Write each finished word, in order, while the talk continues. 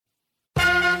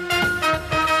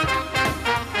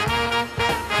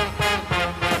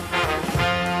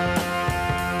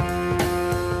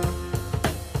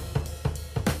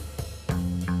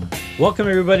Welcome,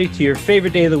 everybody, to your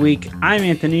favorite day of the week. I'm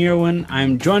Anthony Irwin.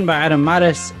 I'm joined by Adam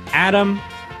Mattis. Adam,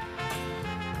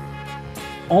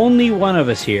 only one of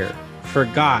us here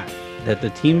forgot that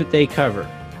the team that they cover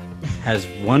has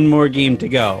one more game to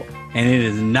go, and it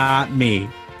is not me.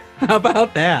 How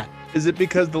about that? Is it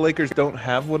because the Lakers don't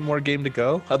have one more game to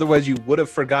go? Otherwise, you would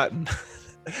have forgotten.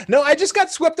 No, I just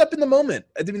got swept up in the moment.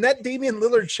 I mean, that Damian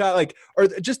Lillard shot, or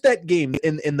just that game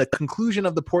in the conclusion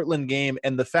of the Portland game,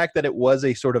 and the fact that it was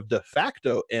a sort of de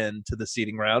facto end to the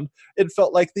seeding round, it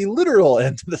felt like the literal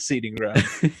end to the seeding round.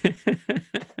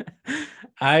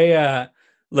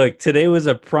 Look, today was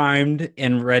a primed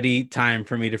and ready time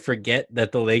for me to forget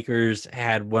that the Lakers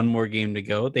had one more game to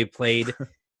go. They played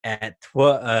at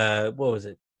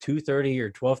 2:30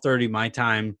 or 12:30 my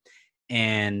time.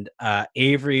 And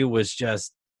Avery was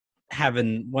just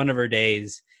having one of her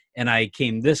days, and I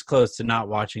came this close to not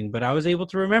watching, but I was able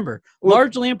to remember,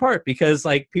 largely in part because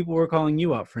people were calling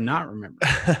you up for not remembering.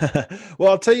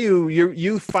 Well, I'll tell you,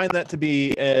 you find that to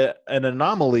be an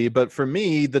anomaly, but for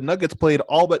me, the Nuggets played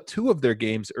all but two of their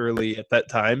games early at that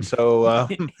time. So,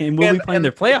 and we'll be playing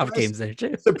their playoff games there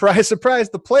too. Surprise, surprise!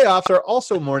 The playoffs are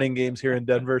also morning games here in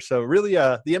Denver. So, really,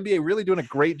 the NBA really doing a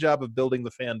great job of building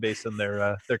the fan base in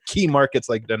their key markets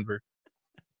like Denver.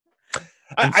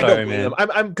 I don't blame them.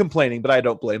 I'm complaining, but I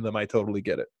don't blame them. I totally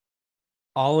get it.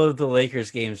 All of the Lakers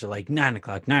games are like 9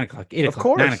 o'clock, 9 o'clock, 8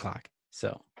 o'clock, 9 o'clock.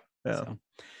 So. All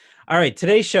right.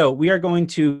 Today's show, we are going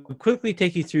to quickly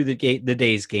take you through the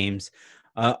day's games.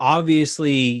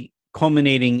 Obviously,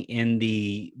 culminating in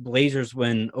the Blazers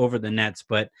win over the Nets,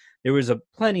 but there was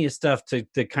plenty of stuff to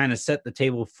kind of set the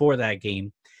table for that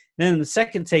game. Then in the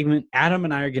second segment, Adam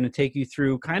and I are going to take you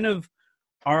through kind of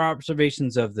our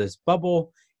observations of this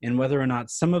bubble and whether or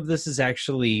not some of this is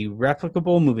actually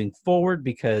replicable moving forward,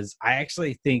 because I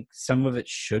actually think some of it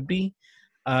should be.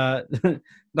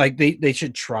 They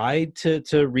should try to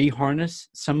reharness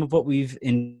some of what we've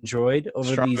enjoyed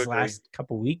over these last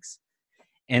couple weeks.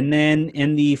 And then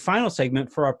in the final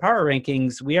segment for our power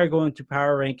rankings, we are going to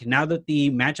power rank, now that the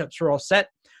matchups are all set,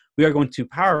 we are going to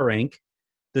power rank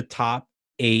the top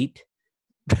 8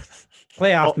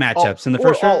 playoff matchups in the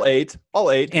first round.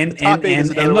 All eight. And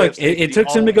look, it took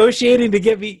some negotiating to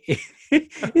get me.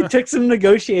 It took some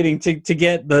negotiating to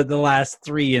get the last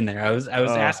 3 in there. I was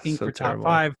asking for top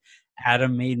 5.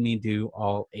 Adam made me do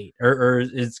all 8, or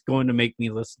is going to make me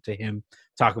listen to him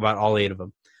talk about all 8 of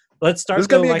them. Let's start. This is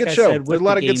going to be a good show. There's a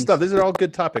lot of good stuff. These are all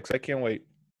good topics. I can't wait.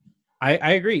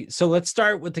 I agree. So let's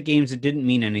start with the games that didn't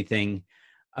mean anything.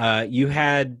 You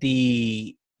had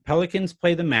the Pelicans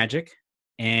play the Magic,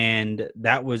 and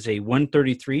that was a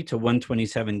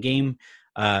 133-127 game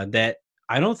that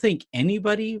I don't think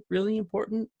anybody really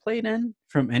important played in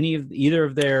from either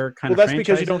of their kind of franchises. Well, that's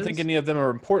because you don't think any of them are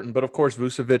important. But, of course,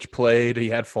 Vucevic played. He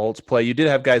had Fultz play. You did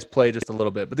have guys play just a little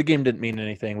bit, but the game didn't mean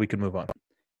anything. We could move on.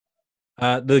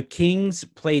 The Kings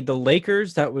played the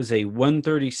Lakers. That was a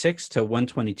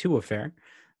 136-122 affair.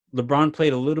 LeBron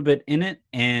played a little bit in it,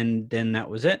 and then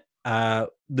that was it.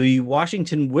 The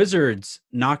Washington Wizards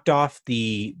knocked off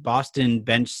the Boston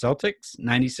bench Celtics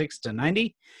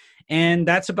 96-90. And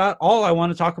that's about all I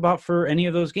want to talk about for any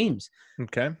of those games.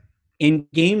 Okay. In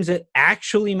games that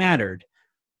actually mattered,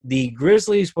 the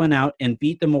Grizzlies went out and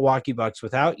beat the Milwaukee Bucks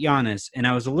without Giannis. And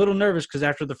I was a little nervous because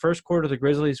after the first quarter, the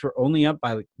Grizzlies were only up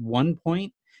by 1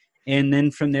 point. And then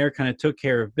from there kind of took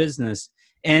care of business.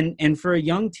 And for a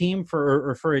young team,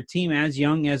 for a team as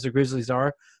young as the Grizzlies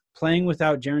are, playing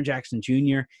without Jaren Jackson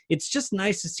Jr., it's just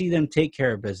nice to see them take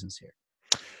care of business here.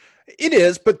 It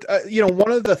is, but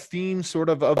one of the themes sort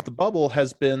of the bubble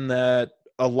has been that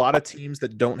a lot of teams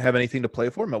that don't have anything to play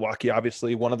for, Milwaukee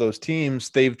obviously one of those teams,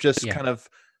 they've just kind of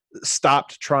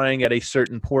stopped trying at a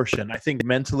certain portion. I think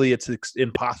mentally it's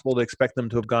impossible to expect them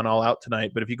to have gone all out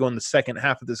tonight, but if you go in the second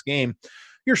half of this game,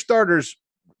 your starters,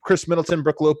 Chris Middleton,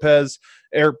 Brook Lopez,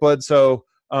 Eric Bledsoe,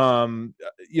 they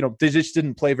just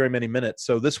didn't play very many minutes.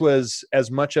 So this was as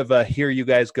much of a here you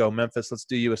guys go, Memphis, let's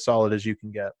do you a solid as you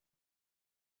can get.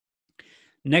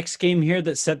 Next game here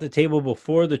that set the table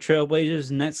before the Trailblazers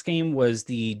Nets game was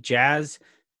the Jazz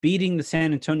beating the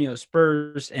San Antonio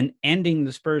Spurs and ending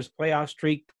the Spurs playoff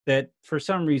streak that for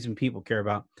some reason people care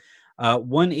about.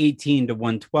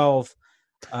 118-112.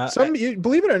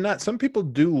 Believe it or not, some people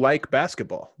do like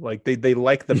basketball. Like they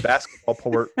like the basketball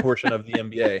portion of the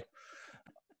NBA.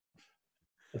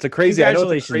 It's a crazy, I know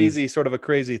it's a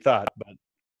crazy thought, but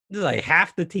like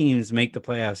half the teams make the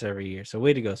playoffs every year. So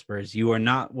way to go, Spurs. You are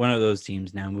not one of those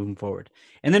teams now moving forward.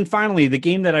 And then finally, the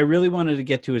game that I really wanted to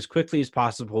get to as quickly as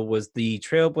possible was the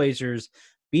Trailblazers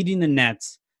beating the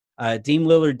Nets Dame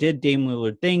Lillard did Dame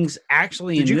Lillard things.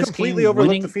 Actually, did in you this completely game,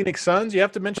 overlook the Phoenix Suns? You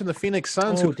have to mention the Phoenix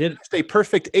Suns, who finished a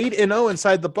perfect 8-0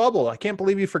 inside the bubble. I can't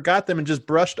believe you forgot them and just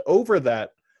brushed over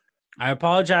that. I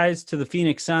apologize to the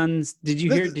Phoenix Suns. Did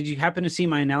you happen to see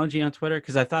my analogy on Twitter?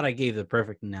 Because I thought I gave the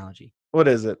perfect analogy. What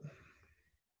is it?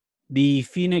 The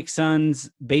Phoenix Suns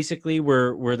basically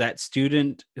were that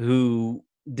student who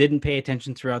didn't pay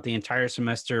attention throughout the entire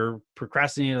semester,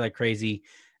 procrastinated like crazy,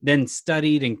 then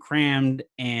studied and crammed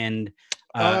and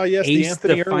yes, the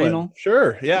Anthony Irwin. Final.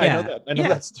 Sure. Yeah, I know that. I know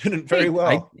that student very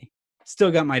well. I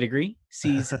still got my degree.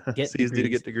 C's get C's do to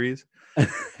get degrees.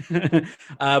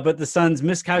 But the Suns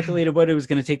miscalculated what it was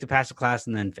going to take to pass a class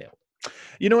and then failed.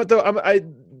 You know what though?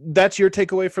 That's your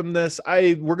takeaway from this.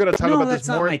 We're going to talk about this more. No, that's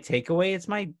not my takeaway. It's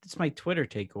my Twitter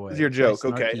takeaway. It's your joke.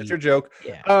 Okay, it's your joke.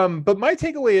 Yeah. But my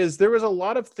takeaway is there was a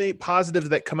lot of positives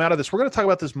that come out of this. We're going to talk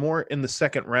about this more in the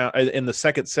second round, in the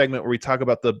second segment, where we talk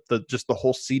about the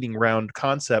whole seeding round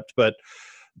concept. But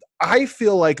I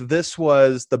feel like this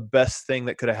was the best thing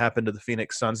that could have happened to the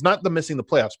Phoenix Suns. Not the missing the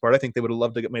playoffs part. I think they would have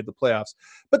loved to get made the playoffs.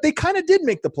 But they kind of did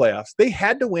make the playoffs. They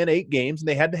had to win 8 games, and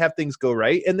they had to have things go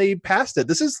right, and they passed it.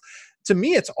 This is, to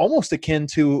me, it's almost akin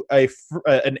to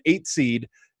an 8 seed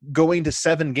going to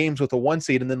 7 games with a 1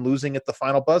 seed and then losing at the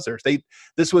final buzzer.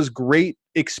 This was great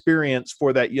experience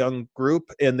for that young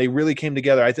group, and they really came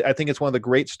together. I think it's one of the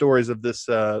great stories of this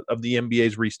of the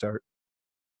NBA's restart.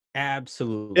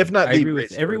 Absolutely. If not, I agree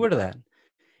with every word of that.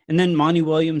 And then Monty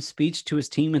Williams' speech to his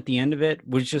team at the end of it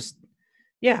was just,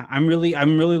 yeah, I'm really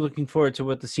looking forward to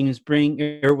what the Suns bring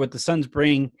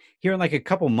here in like a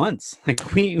couple months.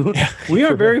 Like we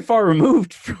are very far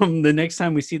removed from the next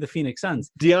time we see the Phoenix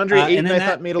Suns. DeAndre Ayton, I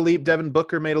thought, made a leap. Devin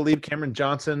Booker made a leap. Cameron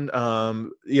Johnson,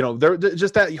 they're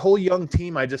just that whole young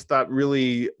team. I just thought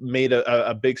really made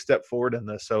a big step forward in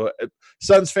this. So,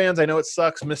 Suns fans, I know it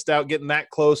sucks, missed out getting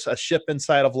that close, a ship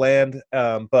inside of land,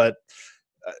 but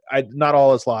not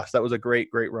all is lost. That was a great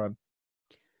run.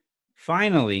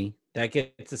 Finally, that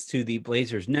gets us to the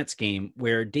Blazers-Nets game,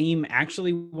 where Dame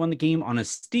actually won the game on a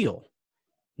steal,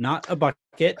 not a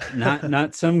bucket,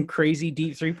 not some crazy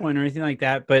deep three-pointer or anything like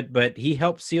that, but he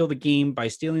helped seal the game by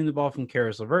stealing the ball from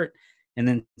Karis LeVert, and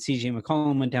then C.J.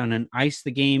 McCollum went down and iced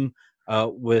the game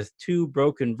with 2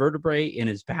 broken vertebrae in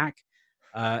his back,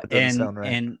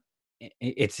 and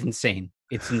it's insane.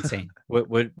 It's insane what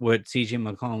C.J.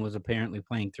 McCollum was apparently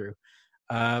playing through.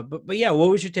 But yeah, what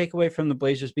was your takeaway from the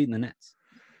Blazers beating the Nets?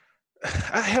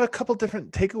 I have a couple different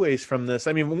takeaways from this.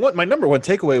 I mean, my number one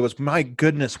takeaway was, my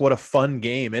goodness, what a fun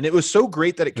game. And it was so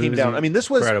great that it came down. I mean, this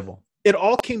was incredible. It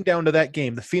all came down to that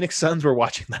game. The Phoenix Suns were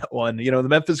watching that one. The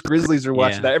Memphis Grizzlies are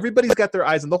watching that. Everybody's got their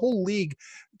eyes, and the whole league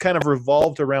kind of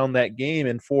revolved around that game.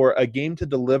 And for a game to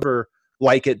deliver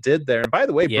like it did there. And by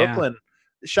the way, Brooklyn,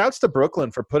 shouts to Brooklyn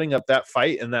for putting up that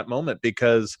fight in that moment,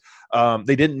 because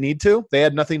they didn't need to. They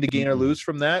had nothing to gain or lose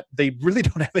from that. They really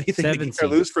don't have anything to gain or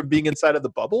lose from being inside of the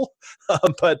bubble.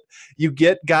 But you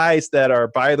get guys that are,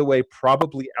 by the way,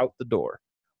 probably out the door,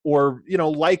 or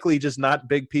likely just not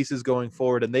big pieces going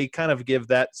forward, and they kind of give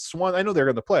that swan. I know they're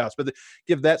in the playoffs, but they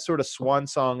give that sort of swan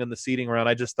song in the seeding round.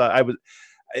 I just thought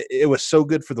it was so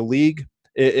good for the league.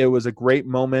 It was a great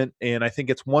moment, and I think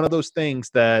it's one of those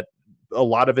things that a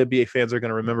lot of NBA fans are going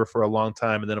to remember for a long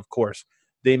time. And then, of course,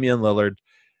 Damian Lillard,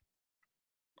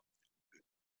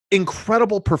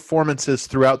 incredible performances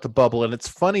throughout the bubble. And it's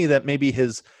funny that maybe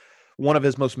one of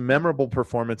his most memorable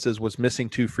performances was missing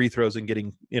 2 free throws and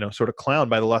getting, sort of clowned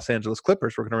by the Los Angeles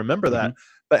Clippers. We're going to remember that.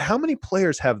 But how many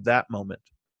players have that moment,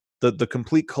 the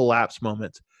complete collapse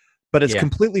moment? But it's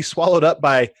completely swallowed up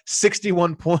by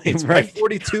 61 points, by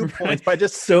 42 points, by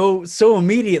just so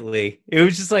immediately. It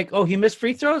was just like, oh, he missed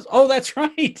free throws? Oh, that's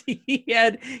right.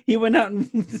 He went out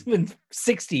and with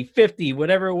 60, 50,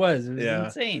 whatever it was. It was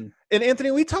insane. And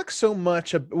Anthony, we talk so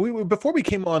much. Before we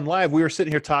came on live, we were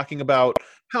sitting here talking about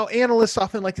how analysts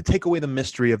often like to take away the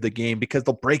mystery of the game because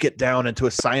they'll break it down into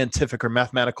a scientific or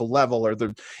mathematical level, or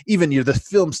even the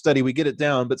film study, we get it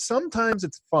down. But sometimes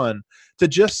it's fun to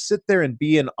just sit there and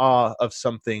be in awe of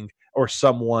something or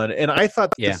someone. And I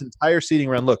thought this entire seeding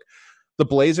round, look, the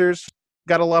Blazers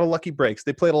got a lot of lucky breaks.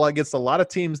 They played a lot against a lot of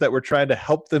teams that were trying to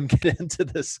help them get into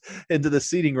the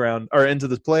seeding round, or into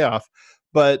this playoff.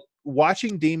 But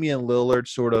watching Damian Lillard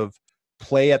sort of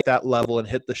play at that level and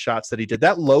hit the shots that he did,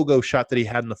 that logo shot that he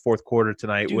had in the fourth quarter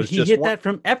tonight, was just hit that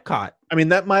from Epcot. I mean,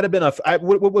 that might have been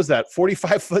what was that,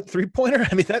 45-foot 3-pointer?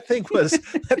 I mean, that thing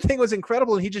was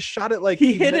incredible, and he just shot it like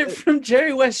he hit it from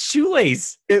Jerry West's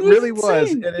shoelace. It really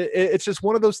was, and it's just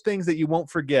one of those things that you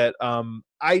won't forget.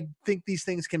 I think these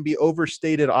things can be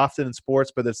overstated often in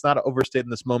sports, but it's not overstated in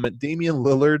this moment. Damian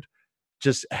Lillard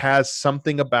just has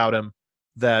something about him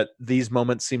that these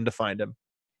moments seem to find him.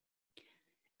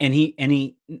 And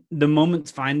the moments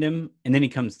find him, and then he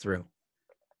comes through.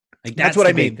 Like that's what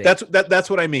I mean. That's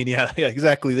what I mean. Yeah,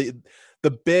 exactly.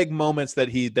 The big moments that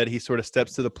he sort of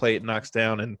steps to the plate and knocks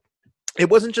down. And it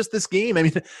wasn't just this game. I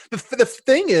mean, the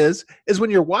thing is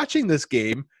when you're watching this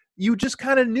game, you just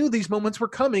kind of knew these moments were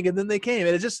coming, and then they came.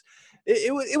 And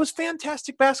it was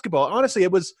fantastic basketball. Honestly,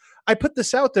 I put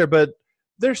this out there, but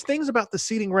there's things about the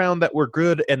seeding round that were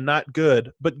good and not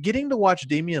good, but getting to watch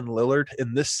Damian Lillard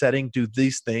in this setting do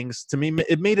these things, to me,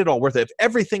 it made it all worth it. If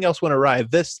everything else went awry,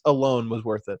 this alone was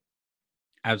worth it.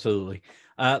 Absolutely.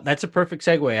 That's a perfect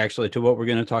segue, actually, to what we're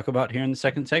going to talk about here in the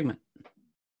second segment.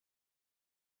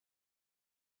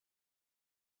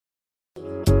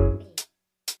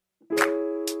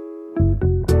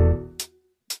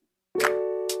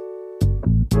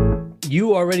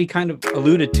 You already kind of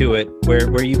alluded to it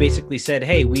where you basically said,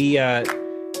 hey, we,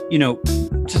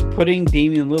 just putting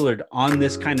Damian Lillard on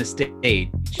this kind of stage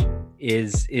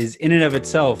is in and of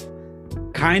itself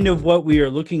kind of what we are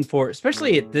looking for,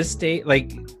 especially at this stage.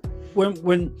 Like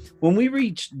when we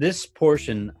reach this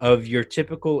portion of your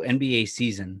typical NBA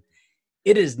season,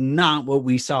 it is not what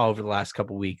we saw over the last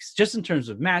couple of weeks, just in terms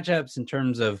of matchups, in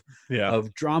terms of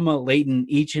drama late in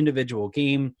each individual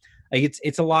game. Like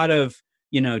it's a lot of,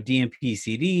 DMP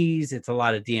CDs. It's a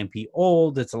lot of DMP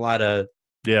old. It's a lot of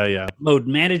load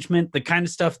management, the kind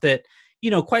of stuff that,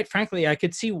 quite frankly, I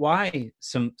could see why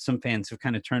some fans have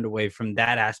kind of turned away from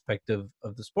that aspect of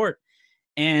the sport.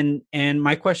 And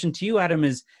my question to you, Adam,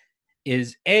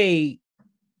 is A,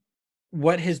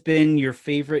 what has been your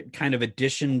favorite kind of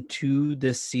addition to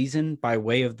this season by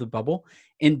way of the bubble?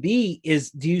 And B,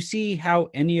 do you see how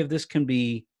any of this can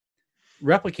be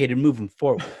replicated moving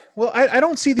forward? Well, I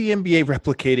don't see the NBA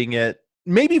replicating it,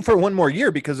 maybe for one more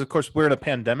year, because of course we're in a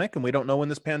pandemic and we don't know when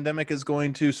this pandemic is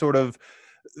going to sort of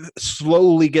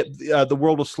slowly the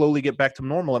world will slowly get back to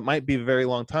normal. It might be a very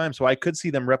long time. So I could see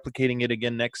them replicating it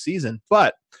again next season,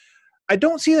 but I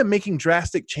don't see them making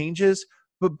drastic changes.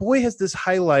 But boy, has this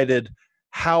highlighted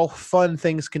how fun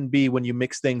things can be when you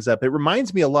mix things up. It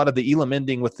reminds me a lot of the Elam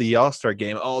ending with the All-Star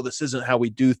game. Oh, this isn't how we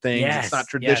do things. Yes, it's not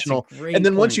traditional. And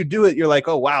then once you do it, you're like,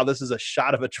 oh, wow, this is a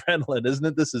shot of adrenaline, isn't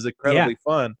it? This is incredibly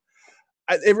fun.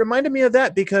 It reminded me of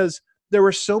that because there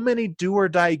were so many do or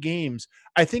die games.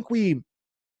 I think in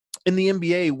the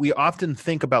NBA, we often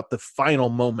think about the final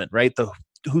moment, right?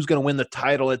 Who's going to win the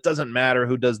title. It doesn't matter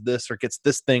who does this or gets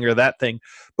this thing or that thing.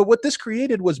 But what this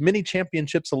created was mini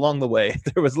championships along the way.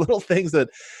 There was little things that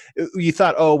you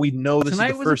thought, oh, we know this is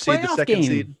the first seed, the second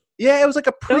seed. Yeah, it was like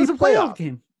a pre-playoff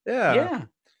game. Yeah.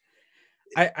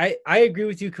 I agree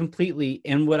with you completely.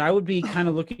 And what I would be kind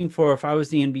of looking for if I was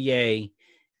the NBA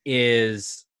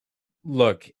is,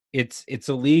 look, it's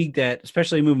a league that,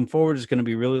 especially moving forward, is going to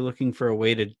be really looking for a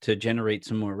way to generate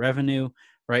some more revenue,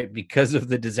 right? Because of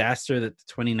the disaster that the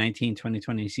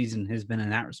 2019-2020 season has been in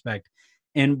that respect.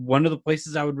 And one of the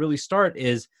places I would really start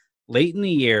is late in the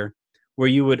year, where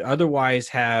you would otherwise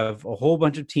have a whole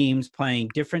bunch of teams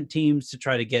playing different teams to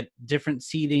try to get different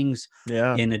seedings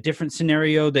in a different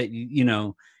scenario that,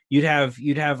 you'd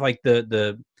have like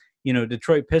the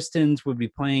Detroit Pistons would be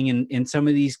playing in some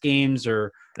of these games,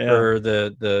 or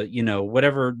the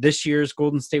whatever this year's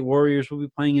Golden State Warriors will be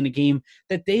playing in a game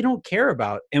that they don't care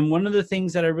about. And one of the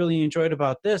things that I really enjoyed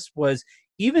about this was,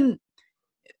 even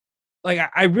like,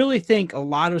 I really think a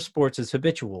lot of sports is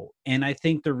habitual. And I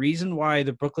think the reason why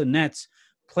the Brooklyn Nets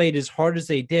played as hard as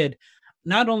they did,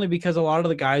 not only because a lot of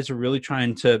the guys are really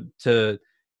trying to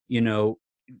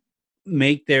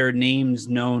make their names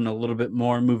known a little bit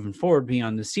more moving forward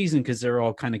beyond the season, because they're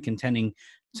all kind of contending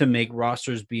to make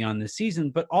rosters beyond the season,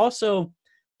 but also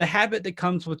the habit that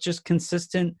comes with just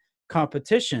consistent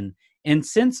competition. And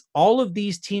since all of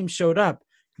these teams showed up,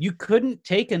 you couldn't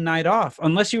take a night off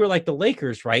unless you were like the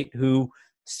Lakers, right? Who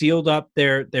sealed up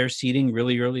their seeding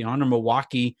really early on, or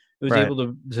Milwaukee was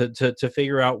able to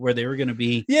figure out where they were going to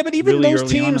be. Yeah, but even those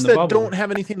teams that don't have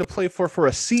anything to play for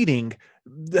a seeding,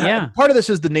 part of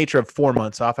this is the nature of 4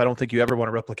 months off. I don't think you ever want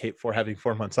to replicate having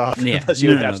 4 months off unless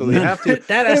you absolutely have to.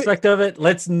 That aspect of it,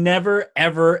 let's never,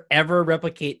 ever, ever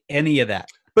replicate any of that.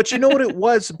 But you know what it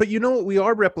was? But you know what we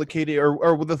are replicating,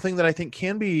 or the thing that I think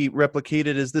can be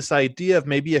replicated is this idea of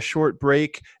maybe a short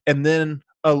break and then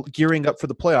gearing up for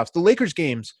the playoffs. The Lakers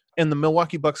games and the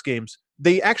Milwaukee Bucks games,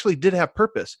 they actually did have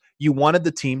purpose. You wanted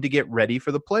the team to get ready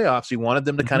for the playoffs. You wanted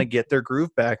them to kind of get their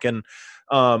groove back. And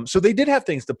so they did have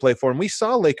things to play for. And we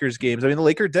saw Lakers games. I mean, the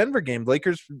Lakers-Denver game,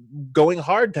 Lakers going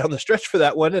hard down the stretch for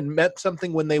that one, and meant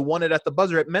something when they won it at the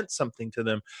buzzer. It meant something to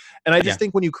them. And I just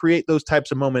think when you create those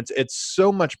types of moments, it's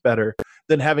so much better.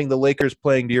 than having the Lakers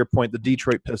playing, to your point, the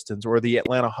Detroit Pistons or the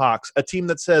Atlanta Hawks, a team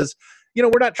that says, we're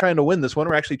not trying to win this one.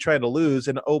 We're actually trying to lose.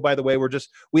 And, oh, by the way,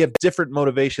 we have different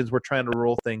motivations. We're trying to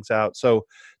roll things out. So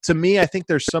to me, I think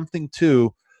there's something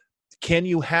to, can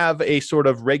you have a sort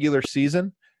of regular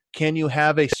season? Can you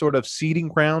have a sort of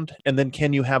seeding round? And then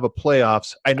can you have a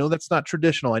playoffs? I know that's not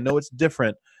traditional. I know it's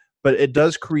different, but it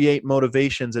does create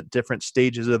motivations at different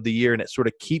stages of the year. And it sort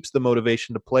of keeps the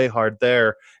motivation to play hard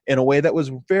there in a way that was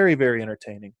very, very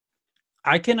entertaining.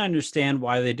 I can understand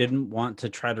why they didn't want to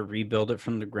try to rebuild it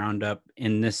from the ground up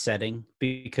in this setting,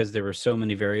 because there were so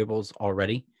many variables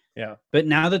already. Yeah. But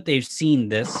now that they've seen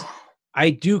this, I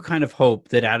do kind of hope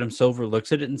that Adam Silver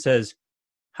looks at it and says,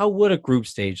 how would a group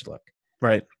stage look?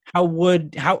 Right. How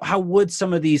would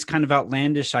some of these kind of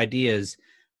outlandish ideas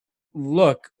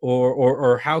look,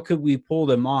 or how could we pull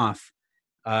them off?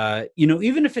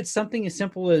 Even if it's something as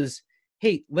simple as,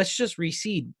 hey, let's just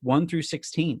reseed 1 through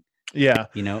 16. Yeah.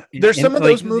 There's some of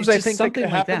those moves I think that could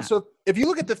happen. Like that. So if you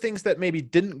look at the things that maybe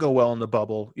didn't go well in the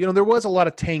bubble, there was a lot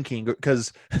of tanking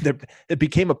because it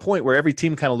became a point where every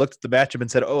team kind of looked at the matchup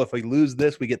and said, oh, if we lose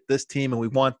this, we get this team and we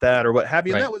want that or what have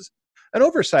you. And that was an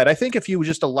oversight. I think if you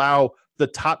just allow the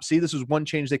top seed, this was one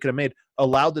change they could have made,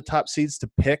 allowed the top seeds to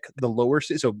pick the lower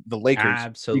seed. So the Lakers,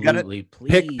 absolutely, you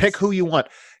gotta pick who you want,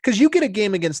 because you get a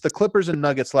game against the Clippers and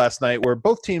Nuggets last night where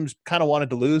both teams kind of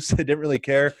wanted to lose. They didn't really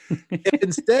care.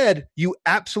 Instead, you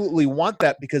absolutely want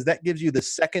that, because that gives you the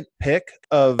second pick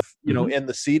of in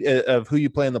the seed of who you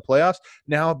play in the playoffs.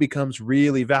 Now it becomes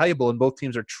really valuable, and both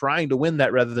teams are trying to win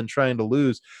that rather than trying to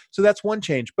lose. So that's one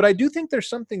change. But I do think there's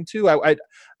something too.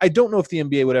 I don't know if the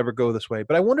NBA would ever go this way,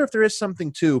 but I wonder if there is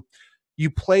something too. You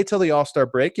play till the All-Star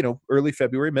break, early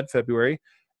February, mid-February,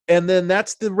 and then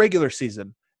that's the regular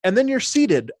season. And then you're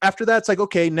seeded. After that, it's like,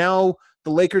 okay, now the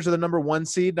Lakers are the number 1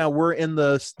 seed. Now we're in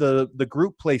the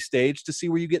group play stage to see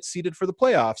where you get seeded for the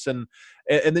playoffs. And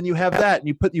then you have that,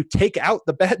 and you take out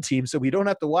the bad team, so we don't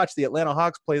have to watch the Atlanta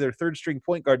Hawks play their third-string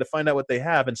point guard to find out what they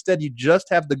have. Instead, you just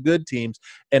have the good teams,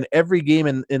 and every game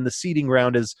in the seeding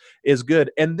round is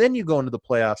good. And then you go into the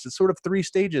playoffs. It's sort of 3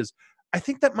 stages. I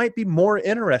think that might be more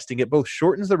interesting. It both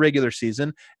shortens the regular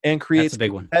season and creates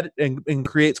and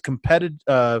creates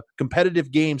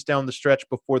competitive games down the stretch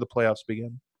before the playoffs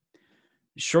begin.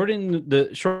 Shortening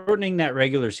that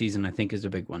regular season, I think, is a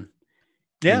big one.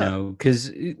 Yeah,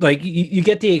 because like you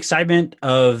get the excitement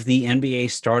of the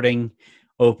NBA starting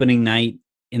opening night,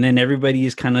 and then everybody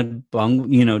is kind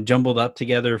of jumbled up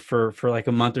together for like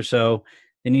a month or so.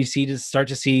 Then you start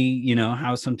to see,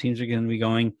 how some teams are going to be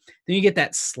going. Then you get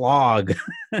that slog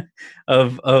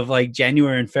of like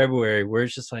January and February, where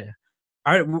it's just like,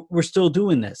 all right, we're still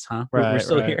doing this, huh? We're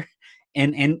still here,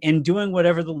 and doing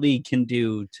whatever the league can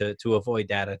do to avoid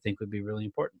that, I think, would be really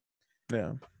important.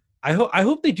 Yeah, I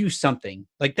hope they do something.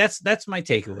 Like that's my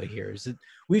takeaway here, is that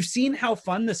we've seen how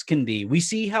fun this can be. We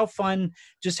see how fun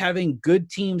just having good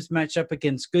teams match up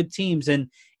against good teams, and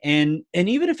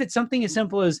even if it's something as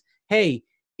simple as, hey,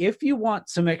 if you want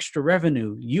some extra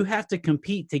revenue, you have to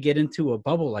compete to get into a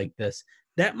bubble like this.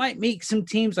 That might make some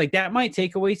teams, like that might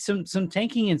take away some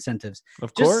tanking incentives.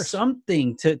 Of course, just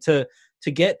something to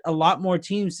get a lot more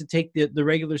teams to take the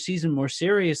regular season more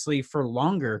seriously for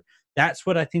longer. That's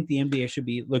what I think the NBA should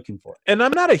be looking for. And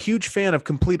I'm not a huge fan of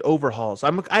complete overhauls.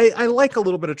 I like a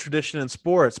little bit of tradition in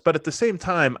sports, but at the same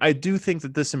time, I do think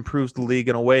that this improves the league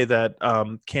in a way that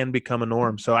can become a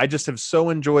norm. So I just have so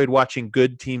enjoyed watching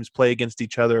good teams play against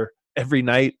each other every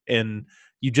night, and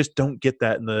you just don't get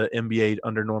that in the NBA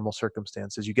under normal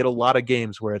circumstances. You get a lot of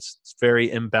games where it's very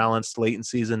imbalanced late in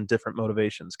season, different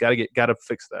motivations. Got to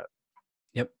fix that.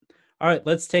 Yep. All right,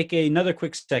 let's take another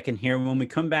quick second here. When we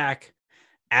come back,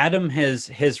 Adam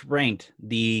has ranked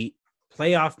the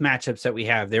playoff matchups that we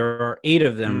have. There are 8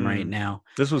 of them right now.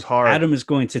 This was hard. Adam is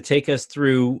going to take us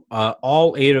through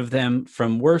all 8 of them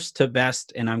from worst to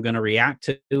best, and I'm going to react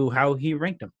to how he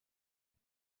ranked them.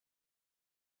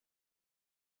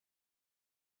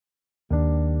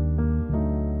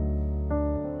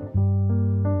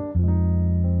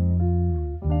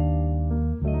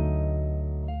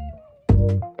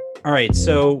 All right,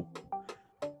 so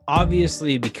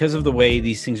obviously, because of the way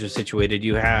these things are situated,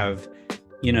 you have,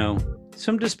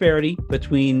 some disparity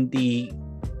between the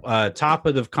top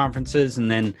of the conferences and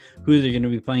then who they're going to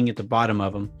be playing at the bottom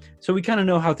of them. So we kind of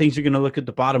know how things are going to look at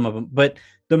the bottom of them. But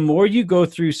the more you go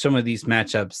through some of these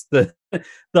matchups,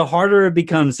 the harder it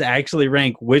becomes to actually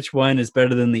rank which one is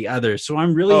better than the other. So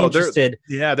I'm really interested.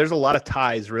 There's a lot of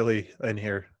ties really in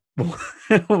here.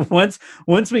 Once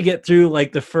we get through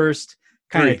like the first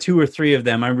kind of 2 or 3 of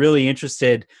them, I'm really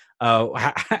interested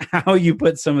how you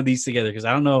put some of these together, because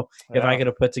I don't know if I could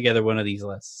have put together one of these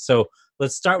lists. So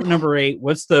Let's start with number 8.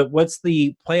 What's the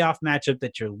playoff matchup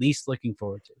that you're least looking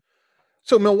forward to?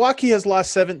 So Milwaukee has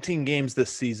lost 17 games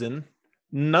this season.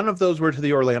 None of those were to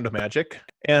the Orlando Magic.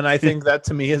 And I think that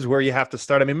to me is where you have to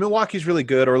start. I mean, Milwaukee's really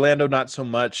good. Orlando, not so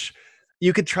much.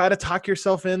 You could try to talk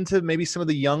yourself into maybe some of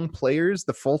the young players,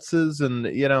 the Fultzes, and,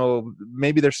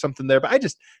 maybe there's something there. But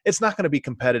it's not going to be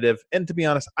competitive. And to be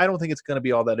honest, I don't think it's going to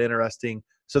be all that interesting.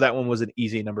 So that one was an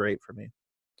easy number 8 for me.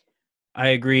 I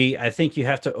agree. I think you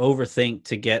have to overthink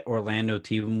to get Orlando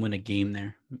to even win a game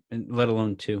there, let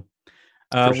alone 2.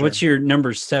 Sure. What's your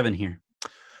number 7 here?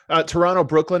 Toronto,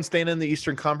 Brooklyn staying in the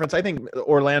Eastern Conference. I think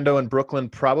Orlando and Brooklyn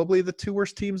probably the 2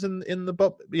 worst teams in the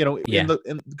bubble.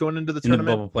 Going into the tournament. In the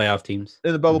bubble playoff teams.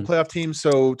 In the bubble playoff teams.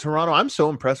 So Toronto, I'm so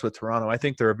impressed with Toronto. I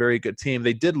think they're a very good team.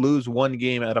 They did lose 1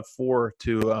 game out of 4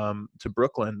 to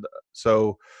Brooklyn.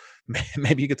 So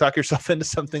maybe you could talk yourself into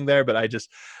something there, but I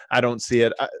don't see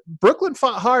it. Brooklyn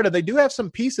fought hard, and they do have some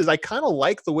pieces. I kind of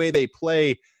like the way they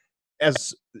play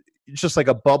as just like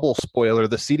a bubble spoiler,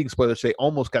 the seeding spoiler they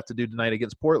almost got to do tonight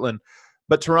against Portland.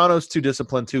 But Toronto's too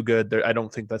disciplined, too good. I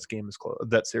don't think that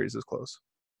series is close.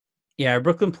 Yeah,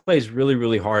 Brooklyn plays really,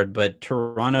 really hard, but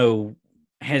Toronto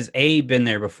has A, been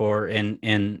there before, and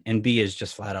B, is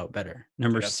just flat out better.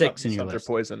 Number 6 in your list.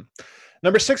 Poison.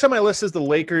 Number 6 on my list is the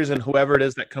Lakers, and whoever it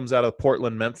is that comes out of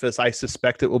Portland, Memphis. I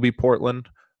suspect it will be Portland.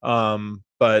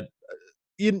 But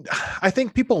I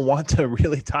think people want to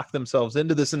really talk themselves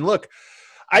into this. And look,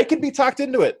 I could be talked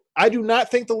into it. I do not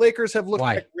think the Lakers have looked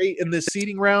that great in this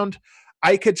seeding round.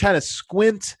 I could kind of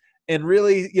squint and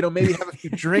really, maybe have a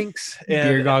few drinks and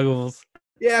beer goggles.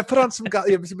 Yeah, put on some beer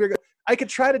goggles. I could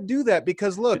try to do that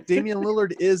because look, Damian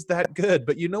Lillard is that good.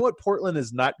 But you know what Portland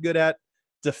is not good at?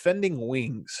 Defending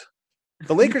wings.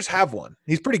 The Lakers have one.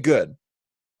 He's pretty good.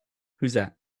 Who's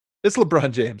that? It's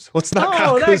LeBron James. Well, it's not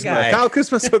Kyle Kuzma. Guy. Kyle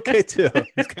Kuzma's okay too.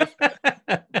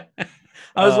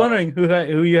 I was wondering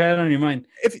who you had on your mind.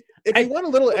 If you want a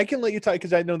little, I can let you talk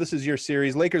because I know this is your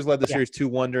series. Lakers led the series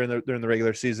 2-1 during the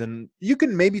regular season. You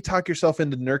can maybe talk yourself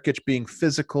into Nurkic being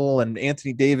physical and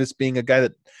Anthony Davis being a guy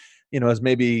that, is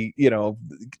maybe,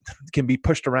 can be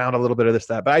pushed around a little bit of this,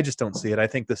 that. But I just don't see it. I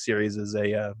think the series is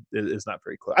not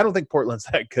very close. I don't think Portland's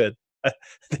that good.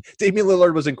 Damian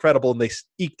Lillard was incredible, and they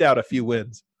eked out a few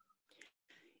wins.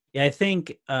 Yeah, I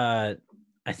think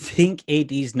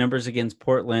AD's numbers against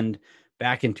Portland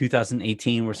back in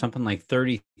 2018 were something like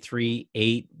 33,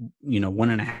 8,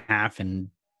 1.5, and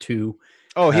 2.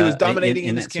 Oh, he was dominating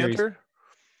in this Cantor?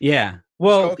 Yeah.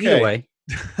 Well, either way.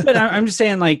 But I'm just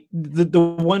saying, like, the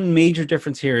one major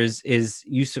difference here is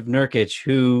Jusuf Nurkic,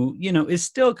 who, is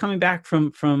still coming back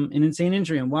from an insane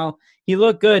injury. And while he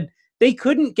looked good, they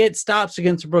couldn't get stops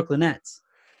against the Brooklyn Nets.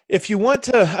 If you want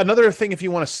to, another thing, if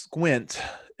you want to squint,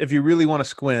 if you really want to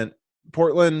squint,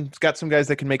 Portland's got some guys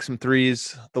that can make some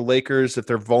threes. The Lakers, if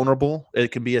they're vulnerable,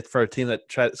 it can be for a team that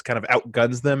kind of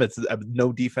outguns them. It's a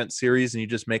no defense series, and you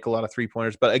just make a lot of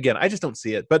 3-pointers. But again, I just don't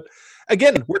see it. But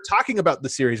again, we're talking about the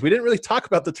series. We didn't really talk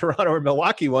about the Toronto or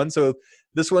Milwaukee one, so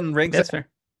this one ranks. That's fair.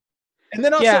 And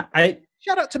then also,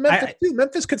 shout out to Memphis too.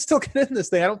 Memphis could still get in this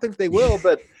thing. I don't think they will,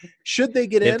 but should they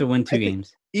get in, have to win 2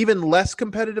 games. Even less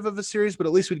competitive of a series, but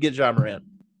at least we'd get Ja Morant.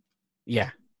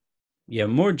 Yeah,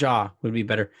 more Ja would be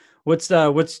better. What's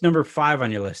number 5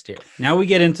 on your list here? Now we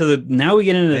get into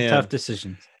the tough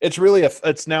decisions. It's really it's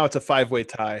a 5-way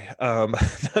tie.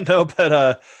 No,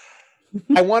 but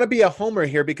I want to be a homer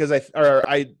here because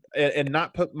I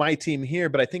not put my team here,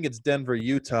 but I think it's Denver,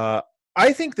 Utah.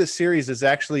 I think this series has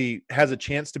a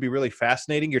chance to be really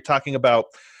fascinating. You're talking about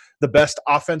the best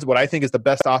offense, what I think is the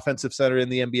best offensive center in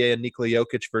the NBA, and Nikola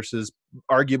Jokic, versus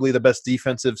arguably the best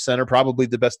defensive center, probably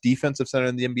the best defensive center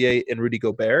in the NBA, in Rudy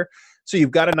Gobert. So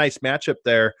you've got a nice matchup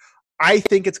there. I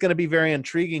think it's going to be very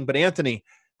intriguing. But Anthony,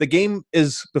 the game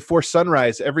is before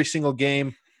sunrise every single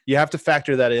game. You have to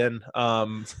factor that in.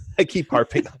 I keep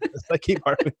harping on this. I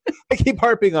keep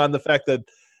harping on the fact that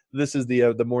this is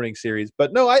the morning series.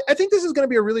 But no, I think this is going to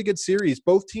be a really good series.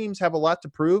 Both teams have a lot to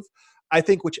prove. I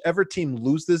think whichever team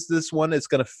loses this one, it's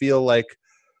going to feel like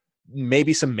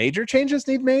maybe some major changes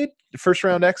need made, first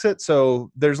round exit.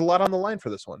 So there's a lot on the line for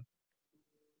this one.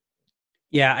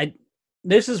 Yeah,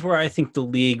 this is where I think the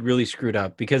league really screwed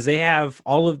up, because they have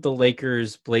all of the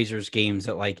Lakers Blazers games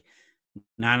at like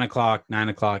 9 o'clock,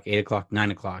 8 o'clock,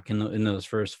 9 o'clock in those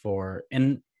first 4.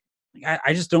 And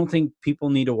I just don't think people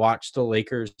need to watch the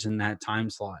Lakers in that time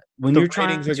slot. When you're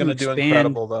trying to expand, do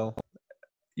incredible though.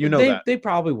 They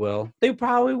probably will. They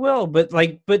probably will. But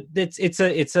it's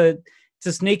a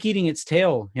snake eating its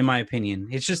tail, in my opinion.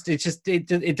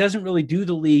 It doesn't really do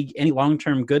the league any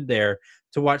long-term good there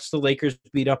to watch the Lakers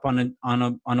beat up on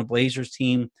a Blazers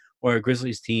team or a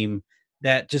Grizzlies team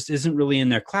that just isn't really in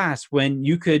their class, when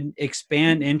you could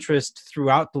expand interest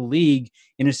throughout the league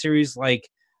in a series like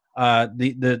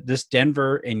this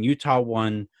Denver and Utah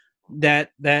one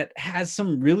that has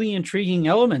some really intriguing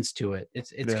elements to it.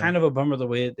 It's kind of a bummer the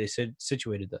way that they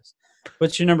situated this.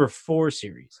 What's your number 4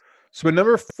 series? So at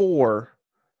number 4,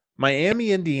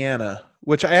 Miami, Indiana,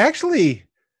 which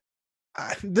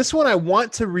this one I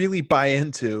want to really buy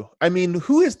into. I mean,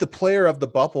 who is the player of the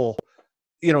bubble,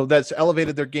 that's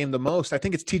elevated their game the most? I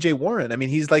think it's TJ Warren. I mean,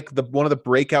 he's like one of the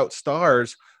breakout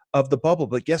stars of the bubble.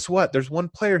 But guess what? There's one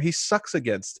player he sucks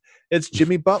against. It's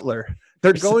Jimmy Butler.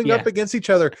 They're going up against each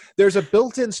other. There's a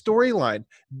built-in storyline.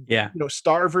 Yeah.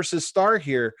 Star versus star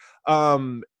here.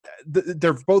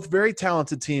 They're both very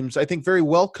talented teams. I think very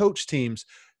well-coached teams.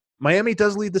 Miami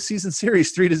does lead the season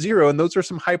series 3-0, and those are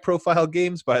some high-profile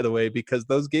games, by the way, because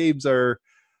those games are,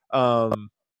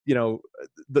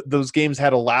 those games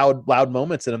had a loud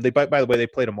moments in them. By the way, they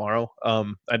play tomorrow.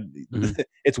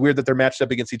 It's weird that they're matched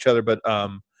up against each other, but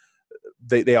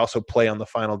they also play on the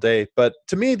final day. But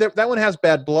to me, that one has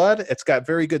bad blood. It's got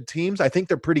very good teams. I think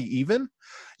they're pretty even.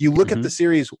 You look at the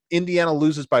series, Indiana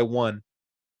loses by 1.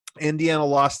 Indiana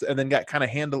lost and then got kind of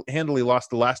handily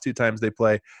lost the last 2 times they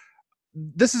play.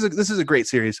 This is a great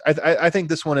series. I think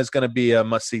this one is going to be a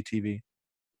must-see TV.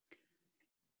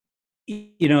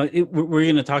 We're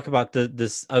going to talk about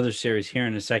this other series here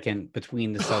in a second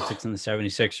between the Celtics and the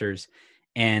 76ers,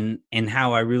 and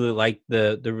how I really like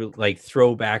the like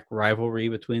throwback rivalry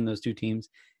between those two teams,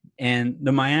 and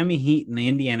the Miami Heat and the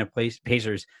Indiana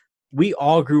Pacers. We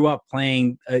all grew up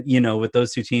playing, with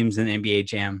those two teams in NBA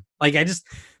Jam. Like, I just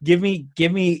give me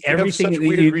everything. Such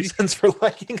weird reasons for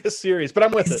liking a series, but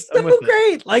I'm with it. It's so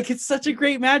great. Like, it's such a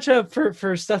great matchup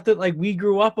for stuff that like we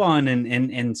grew up on,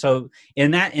 and so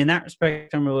in that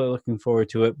respect, I'm really looking forward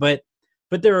to it. But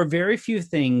there are very few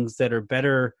things that are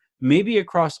better, maybe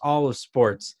across all of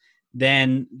sports,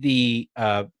 than the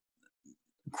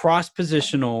cross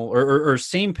positional or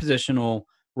same positional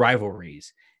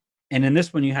rivalries. And in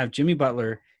this one, you have Jimmy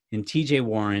Butler and TJ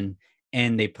Warren,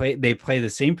 and they play the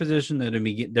same position. They're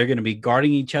going to be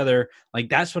guarding each other. Like,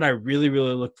 that's what I really,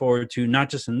 really look forward to, not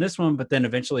just in this one, but then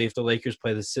eventually if the Lakers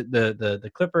play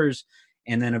the Clippers,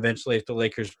 and then eventually if the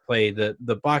Lakers play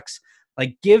the Bucks,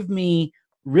 like, give me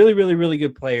really, really, really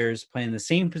good players playing the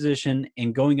same position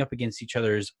and going up against each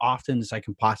other as often as I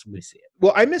can possibly see it.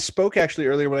 Well, I misspoke actually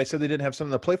earlier when I said they didn't have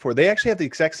something to play for. They actually have the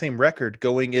exact same record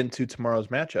going into tomorrow's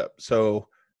matchup. So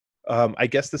I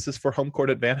guess this is for home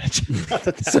court advantage.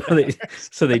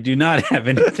 so they do not have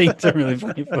anything to really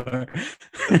play for.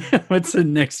 What's the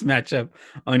next matchup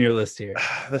on your list here?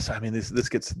 This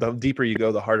gets, the deeper you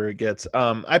go, the harder it gets.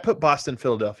 I put Boston,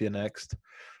 Philadelphia next.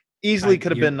 Easily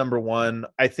could have been number 1.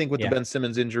 I think with the Ben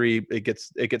Simmons injury, it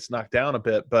gets knocked down a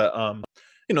bit. But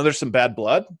there's some bad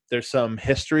blood. There's some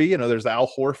history. There's Al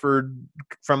Horford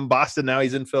from Boston. Now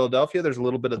he's in Philadelphia. There's a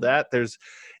little bit of that. There's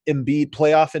Embiid,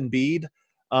 playoff Embiid.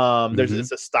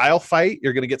 It's a style fight.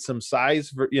 You're going to get some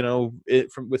size, with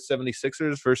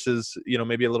 76ers versus,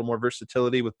 maybe a little more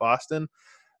versatility with Boston.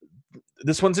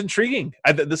 This one's intriguing.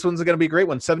 This one's going to be a great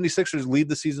one. 76ers lead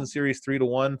the season series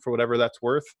 3-1 for whatever that's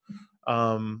worth.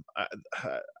 Like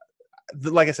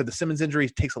I said, the Simmons injury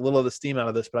takes a little of the steam out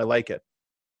of this, but I like it.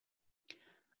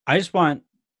 I just want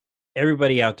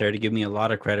everybody out there to give me a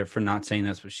lot of credit for not saying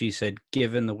that's what she said,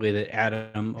 given the way that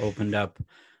Adam opened up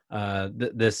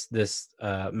this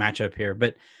matchup here.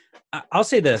 But I'll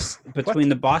say this, between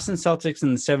the Boston Celtics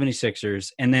and the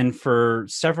 76ers, and then for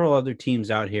several other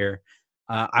teams out here,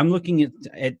 I'm looking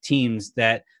at teams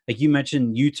that, like you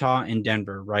mentioned, Utah and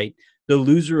Denver, right? The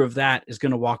loser of that is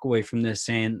going to walk away from this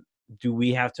saying, do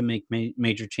we have to make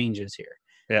major changes here?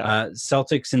 Yeah.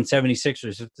 Celtics and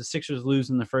 76ers, if the Sixers lose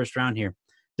in the first round here,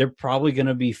 they're probably going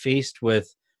to be faced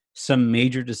with some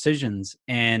major decisions,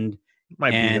 and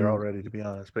might be there already, to be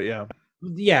honest, but yeah.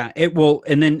 Yeah, it will.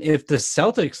 And then if the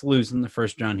Celtics lose in the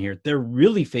first round here, they're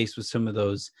really faced with some of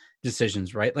those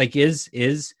decisions, right? Like, is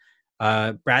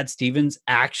Brad Stevens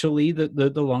actually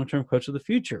the long-term coach of the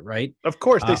future, right? Of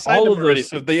course, they signed him already,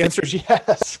 so the answer is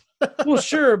yes. Well,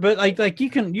 sure, but like you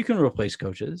can replace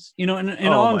coaches, and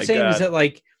all I'm saying is that,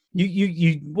 like,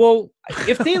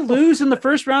 if they lose in the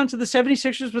first round to the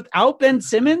 76ers without Ben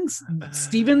Simmons,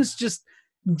 Stevens just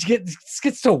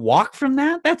gets to walk from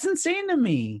that. That's insane to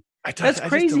me. That's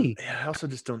crazy. I also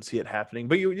just don't see it happening.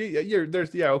 But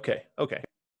okay.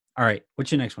 All right,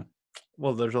 what's your next one?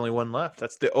 Well, there's only one left.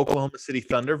 That's the Oklahoma City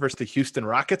Thunder versus the Houston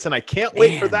Rockets, and I can't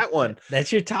wait for that one.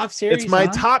 That's your top series. It's my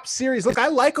top series. Look, I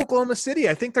like Oklahoma City.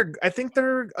 I think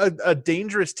they're a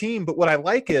dangerous team, but what I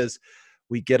like is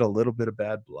we get a little bit of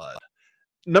bad blood.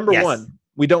 Number one,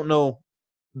 we don't know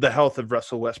the health of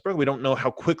Russell Westbrook. We don't know how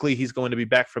quickly he's going to be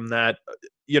back from that.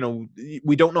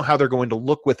 We don't know how they're going to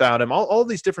look without him. All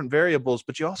these different variables,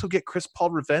 but you also get Chris Paul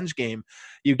revenge game.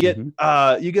 You get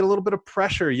you get a little bit of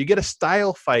pressure. You get a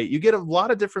style fight. You get a lot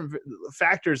of different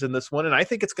factors in this one, and I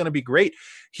think it's going to be great.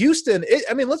 Houston,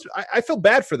 I feel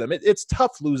bad for them. It's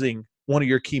tough losing one of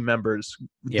your key members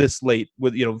this late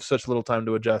with such little time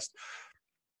to adjust.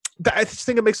 I just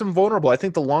think it makes them vulnerable. I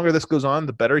think the longer this goes on,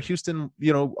 the better Houston,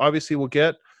 obviously will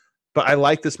get. But I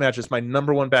like this match. It's my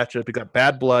number one matchup. You got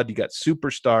bad blood. You got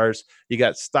superstars. You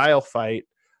got style fight.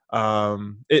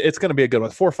 It's going to be a good one.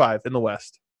 4-5 in the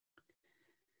West.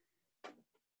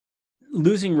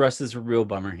 Losing Russ is a real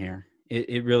bummer here.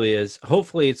 It really is.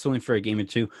 Hopefully it's only for a game or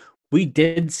two. We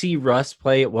did see Russ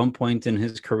play at one point in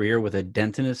his career with a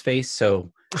dent in his face.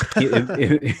 So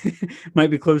it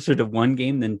might be closer to one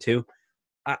game than two.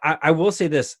 I will say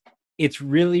this. It's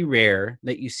really rare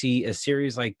that you see a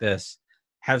series like this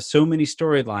have so many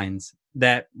storylines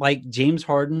that, like James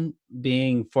Harden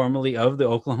being formerly of the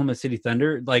Oklahoma City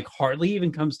Thunder, like hardly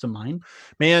even comes to mind.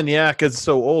 Man, yeah, because it's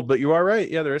so old. But you are right.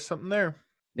 Yeah, there is something there.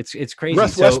 It's crazy.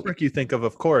 Russ Westbrook, you think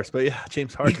of course, but yeah,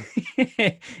 James Harden.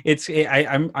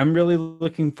 I'm really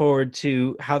looking forward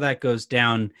to how that goes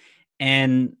down,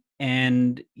 and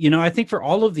I think for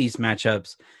all of these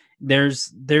matchups,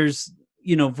 there's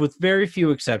with very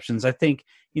few exceptions, I think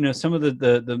some of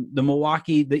the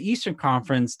Milwaukee, the Eastern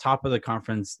Conference, top of the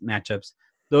conference matchups,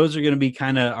 those are going to be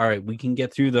kind of all right. We can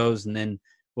get through those, and then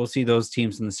we'll see those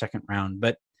teams in the second round.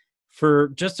 But for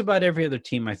just about every other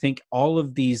team, I think all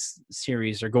of these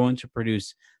series are going to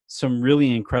produce some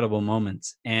really incredible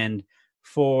moments. And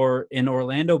for an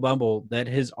Orlando bubble that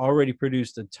has already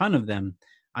produced a ton of them,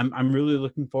 I'm really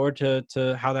looking forward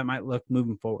to how that might look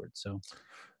moving forward. So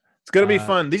it's going to be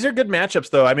fun. These are good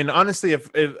matchups, though. I mean, honestly,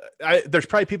 if there's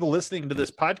probably people listening to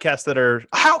this podcast that are,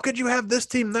 how could you have this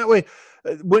team that way?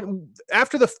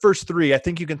 After the first three, I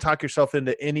think you can talk yourself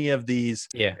into any of these.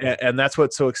 Yeah. And that's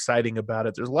what's so exciting about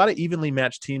it. There's a lot of evenly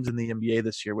matched teams in the NBA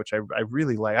this year, which I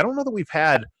really like. I don't know that we've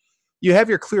had – you have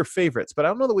your clear favorites, but I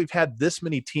don't know that we've had this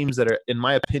many teams that are, in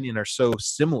my opinion, are so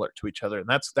similar to each other, and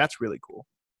that's really cool.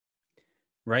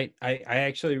 Right. I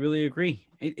actually really agree.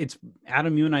 It's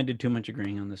Adam, you and I did too much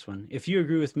agreeing on this one. If you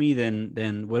agree with me,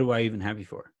 then what do I even have you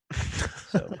for?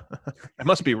 So I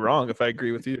must be wrong if I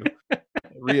agree with you.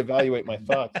 Reevaluate my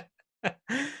thoughts.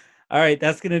 All right.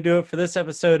 That's going to do it for this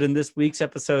episode and this week's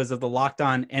episodes of the Locked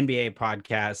On NBA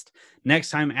podcast. Next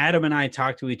time Adam and I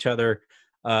talk to each other,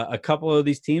 a couple of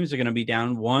these teams are going to be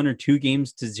down 1 or 2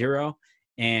 games to 0.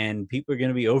 And people are going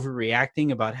to be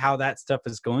overreacting about how that stuff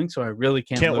is going. So I really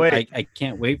can't wait. I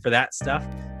can't wait for that stuff.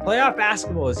 Playoff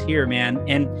basketball is here, man.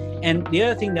 And the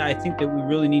other thing that I think that we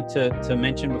really need to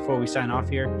mention before we sign off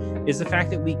here is the fact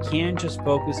that we can just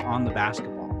focus on the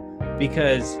basketball,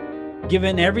 because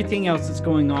given everything else that's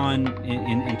going on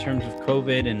in terms of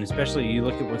COVID, and especially you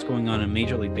look at what's going on in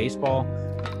Major League Baseball,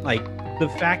 like the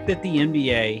fact that the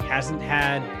NBA hasn't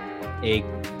had a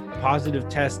positive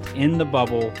test in the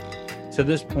bubble to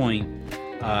this point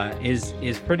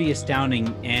is pretty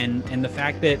astounding, and the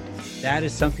fact that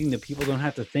is something that people don't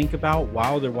have to think about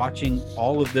while they're watching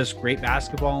all of this great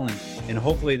basketball, and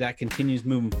hopefully that continues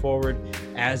moving forward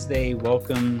as they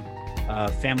welcome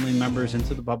family members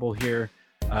into the bubble here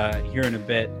in a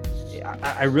bit.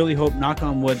 I really hope, knock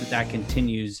on wood, that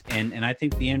continues, and I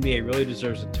think the NBA really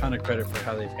deserves a ton of credit for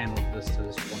how they've handled this to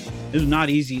this point. This was not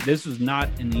easy. This was not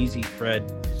an easy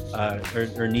thread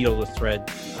or needle to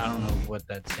thread. I don't know what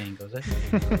that saying goes.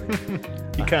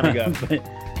 You kind of got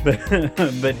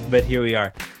but here we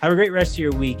are. Have a great rest of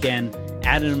your weekend.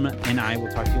 Adam and I will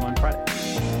talk to you on Friday.